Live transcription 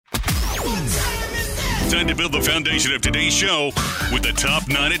Time to build the foundation of today's show with the top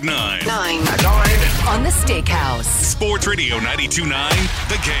 9 at 9. On the Steakhouse. Sports Radio 92.9,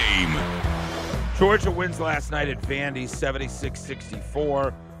 The Game. Georgia wins last night at Vandy,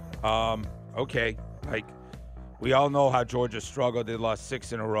 76-64. Okay, like, we all know how Georgia struggled. They lost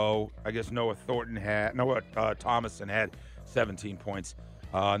 6 in a row. I guess Noah Thomason had 17 points.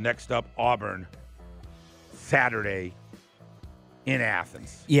 Next up, Auburn, Saturday in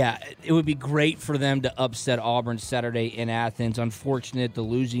Athens. Yeah, it would be great for them to upset Auburn Saturday in Athens. Unfortunate, the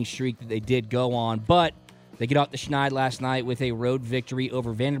losing streak that they did go on, but they get off the schneid last night with a road victory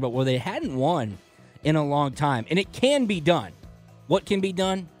over Vanderbilt, where they hadn't won in a long time. And it can be done. What can be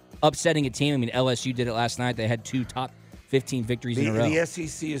done? Upsetting a team. I mean, LSU did it last night. They had 2 top 15 victories in a row. The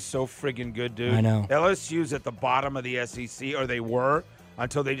SEC is so friggin' good, dude. I know. LSU's at the bottom of the SEC, or they were,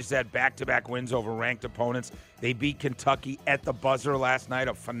 until they just had back-to-back wins over ranked opponents. They beat Kentucky at the buzzer last night,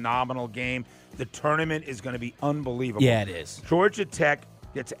 a phenomenal game. The tournament is going to be unbelievable. Yeah, it is. Georgia Tech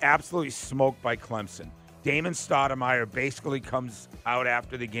gets absolutely smoked by Clemson. Damon Stoudemire basically comes out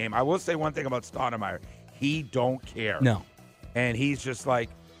after the game. I will say one thing about Stoudemire. He don't care. No. And he's just like,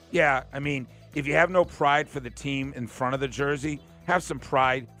 yeah, I mean, if you have no pride for the team in front of the jersey, have some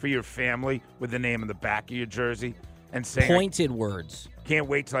pride for your family with the name on the back of your jersey. And saying, pointed words. Can't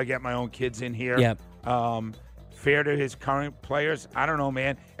wait till I get my own kids in here. Yep. Fair to his current players? I don't know,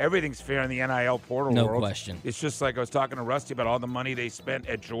 man. Everything's fair in the NIL portal No world. question. It's just like I was talking to Rusty about all the money they spent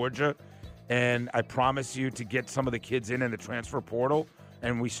at Georgia, and I promise you to get some of the kids in the transfer portal,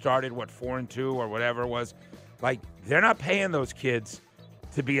 and we started, 4-2 or whatever it was. Like, they're not paying those kids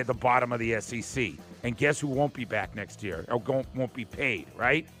to be at the bottom of the SEC. And guess who won't be back next year or won't be paid,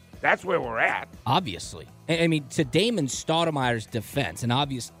 right? That's where we're at. Obviously. I mean, to Damon Stoudemire's defense, and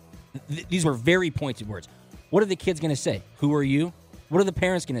these were very pointed words. What are the kids going to say? Who are you? What are the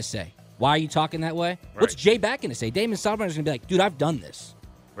parents going to say? Why are you talking that way? Right. What's Jay Back going to say? Damon Stoudemire's going to be like, dude, I've done this.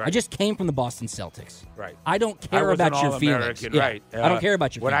 Right. I just came from the Boston Celtics. Right. I don't care about your feelings. Yeah. Right. I don't care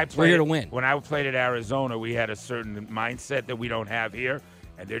about your feelings. We're here to win. When I played at Arizona, we had a certain mindset that we don't have here,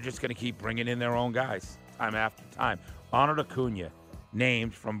 and they're just going to keep bringing in their own guys time after time. Ronald Acuna,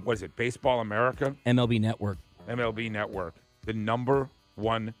 named from, Baseball America? MLB Network. MLB Network. The number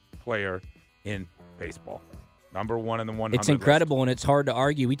 1 player in baseball. Number 1 in the 100 It's incredible, list. And it's hard to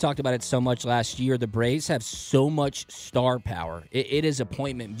argue. We talked about it so much last year. The Braves have so much star power. It is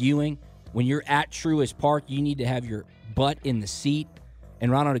appointment viewing. When you're at Truist Park, you need to have your butt in the seat. And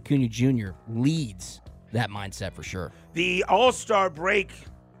Ronald Acuna Jr. leads that mindset for sure. The All-Star break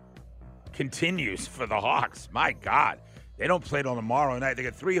continues for the Hawks. My God. They don't play till tomorrow night. They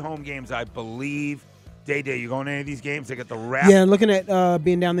got 3 home games, I believe. Day, you going to any of these games? They got the Raptors. Yeah, looking at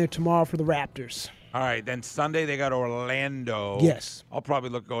being down there tomorrow for the Raptors. All right, then Sunday they got Orlando. Yes. I'll probably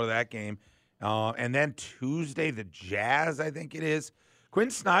go to that game. And then Tuesday, the Jazz, I think it is.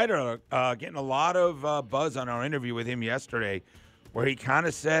 Quinn Snyder getting a lot of buzz on our interview with him yesterday, where he kind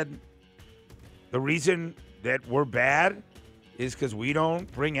of said the reason that we're bad is because we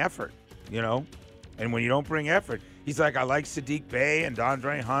don't bring effort, And when you don't bring effort, he's like, I like Sadiq Bey and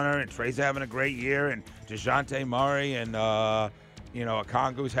Dondre Hunter, and Trey's having a great year, and DeJounte Murray, and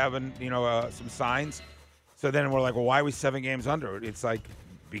Okongu's having, some signs. So then we're like, well, why are we 7 games under? It's like,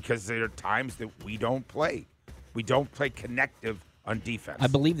 because there are times that we don't play. We don't play connective on defense. I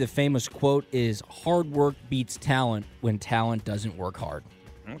believe the famous quote is, hard work beats talent when talent doesn't work hard.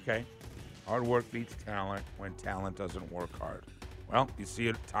 Okay. Hard work beats talent when talent doesn't work hard. Well, you see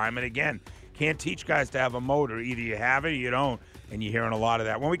it time and again. Can't teach guys to have a motor. Either you have it or you don't, and you're hearing a lot of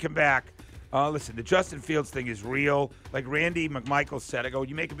that. When we come back, listen, the Justin Fields thing is real. Like Randy McMichael said, I go,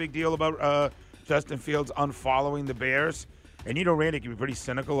 you make a big deal about Justin Fields unfollowing the Bears. And Randy can be pretty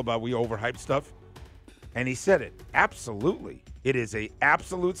cynical about we overhype stuff. And he said it. Absolutely. It is an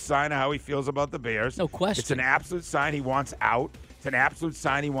absolute sign of how he feels about the Bears. No question. It's an absolute sign he wants out. It's an absolute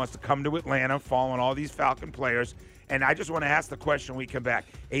sign he wants to come to Atlanta following all these Falcon players. And I just want to ask the question when we come back.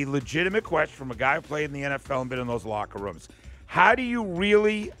 A legitimate question from a guy who played in the NFL and been in those locker rooms. How do you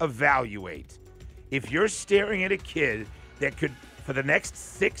really evaluate if you're staring at a kid that could, for the next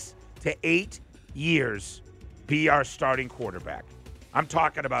 6 to 8 years, be our starting quarterback? I'm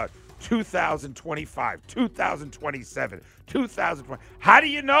talking about 2025, 2027, 2020. How do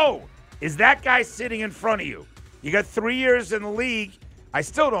you know? Is that guy sitting in front of you? You got 3 years in the league. I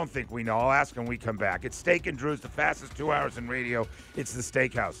still don't think we know. I'll ask when we come back. It's Steak and Drew's, the fastest 2 hours in radio. It's the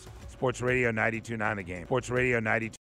Steakhouse. Sports Radio 92.9 The Game. Sports Radio 92.